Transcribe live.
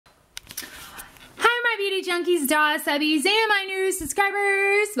beauty junkies, subbies, and my new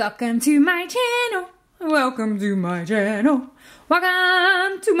subscribers. Welcome to my channel. Welcome to my channel.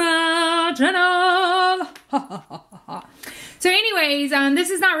 Welcome to my channel. So anyways,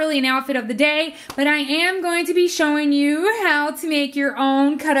 this is not really an outfit of the day, but I am going to be showing you how to make your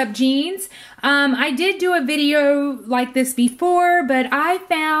own cut-up jeans. I did do a video like this before, but I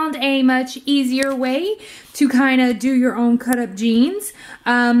found a much easier way to kind of do your own cut-up jeans.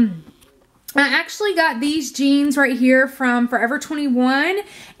 I actually got these jeans right here from Forever 21,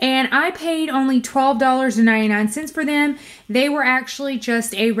 and I paid only $12.99 for them. They were actually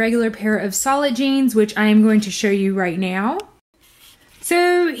just a regular pair of solid jeans, which I am going to show you right now.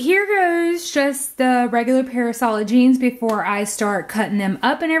 So here goes just the regular pair of solid jeans before I start cutting them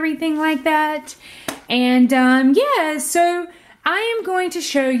up and everything like that. And yeah, so I am going to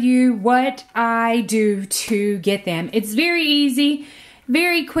show you what I do to get them. It's very easy.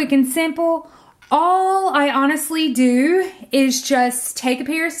 Very quick and simple. All I honestly do is just take a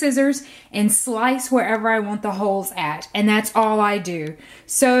pair of scissors and slice wherever I want the holes at. And that's all I do.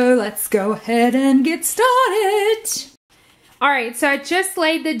 So let's go ahead and get started. Alright, so I just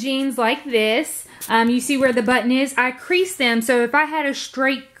laid the jeans like this. You see where the button is? I creased them. So if I had a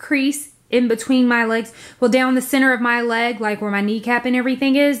straight crease in between my legs, well, down the center of my leg, like where my kneecap and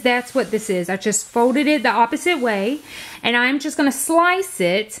everything is, that's what this is. I just folded it the opposite way, and I'm just gonna slice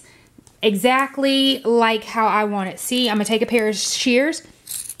it exactly like how I want it. See, I'm gonna take a pair of shears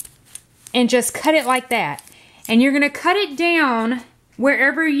and just cut it like that. And you're gonna cut it down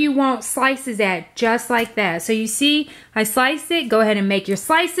wherever you want slices at, just like that. So you see, I sliced it. Go ahead and make your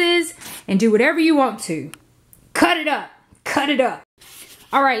slices and do whatever you want to. Cut it up, cut it up.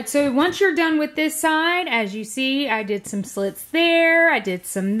 Alright, so once you're done with this side, as you see, I did some slits there, I did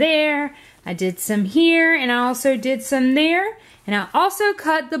some there, I did some here, and I also did some there, and I also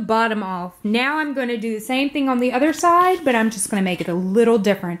cut the bottom off. Now I'm going to do the same thing on the other side, but I'm just going to make it a little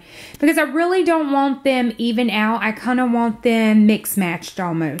different, because I really don't want them even out. I kind of want them mix-matched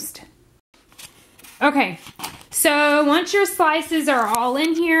almost. Okay, so once your slices are all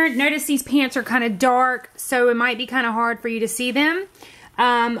in here, notice these pants are kind of dark, so it might be kind of hard for you to see them.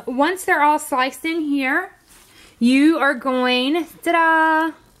 Once they're all sliced in here, you are going,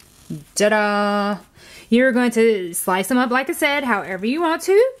 ta-da, ta-da, you're going to slice them up, like I said, however you want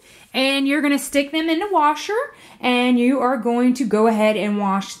to, and you're going to stick them in the washer, and you are going to go ahead and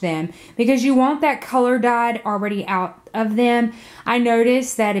wash them, because you want that color dyed already out of them. I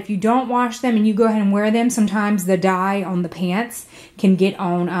noticed that if you don't wash them and you go ahead and wear them, sometimes the dye on the pants can get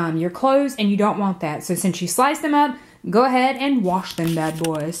on your clothes, and you don't want that. So since you slice them up, go ahead and wash them bad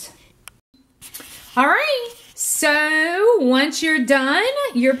boys. Alright, so once you're done,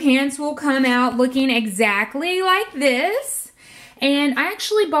 your pants will come out looking exactly like this. And I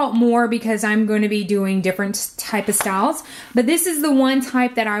actually bought more because I'm going to be doing different type of styles. But this is the one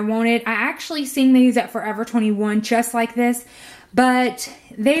type that I wanted. I actually seen these at Forever 21 just like this. But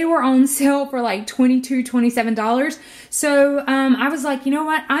they were on sale for like $22, $27. So I was like, you know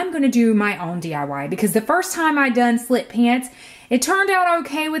what? I'm going to do my own DIY, because the first time I done slit pants, it turned out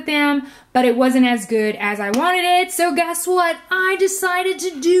okay with them, but it wasn't as good as I wanted it. So guess what? I decided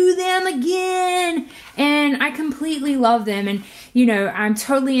to do them again. And I completely love them. And, you know, I'm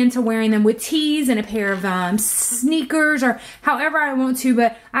totally into wearing them with tees and a pair of sneakers or however I want to.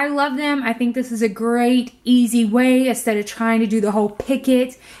 But I love them. I think this is a great, easy way instead of trying to do the whole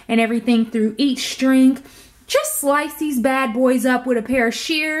picket and everything through each string. Just slice these bad boys up with a pair of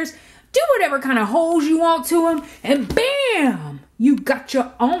shears. Do whatever kind of holes you want to them, and bam! You got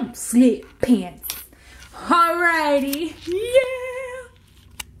your own slit pants. Alrighty, yeah!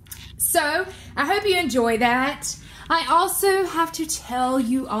 So, I hope you enjoy that. I also have to tell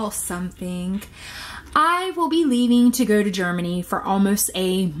you all something. I will be leaving to go to Germany for almost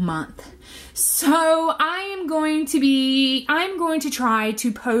a month. So, I'm going to try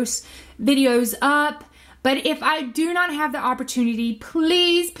to post videos up. But if I do not have the opportunity,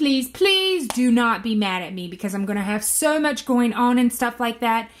 please, please, please do not be mad at me, because I'm going to have so much going on and stuff like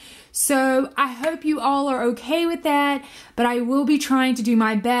that. So I hope you all are okay with that, but I will be trying to do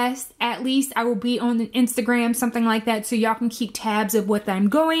my best. At least I will be on Instagram, something like that, so y'all can keep tabs of what I'm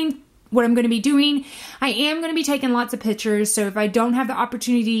going to be doing. I am going to be taking lots of pictures, so if I don't have the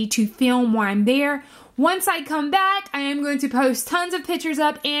opportunity to film while I'm there, once I come back, I am going to post tons of pictures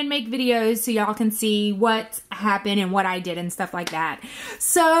up and make videos so y'all can see what happened and what I did and stuff like that.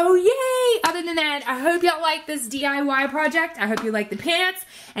 So, yay! Other than that, I hope y'all like this DIY project. I hope you like the pants.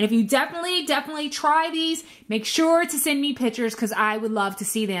 And if you definitely try these, make sure to send me pictures, because I would love to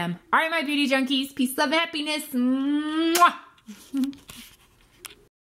see them. Alright, my beauty junkies. Peace, love, and happiness. Mwah!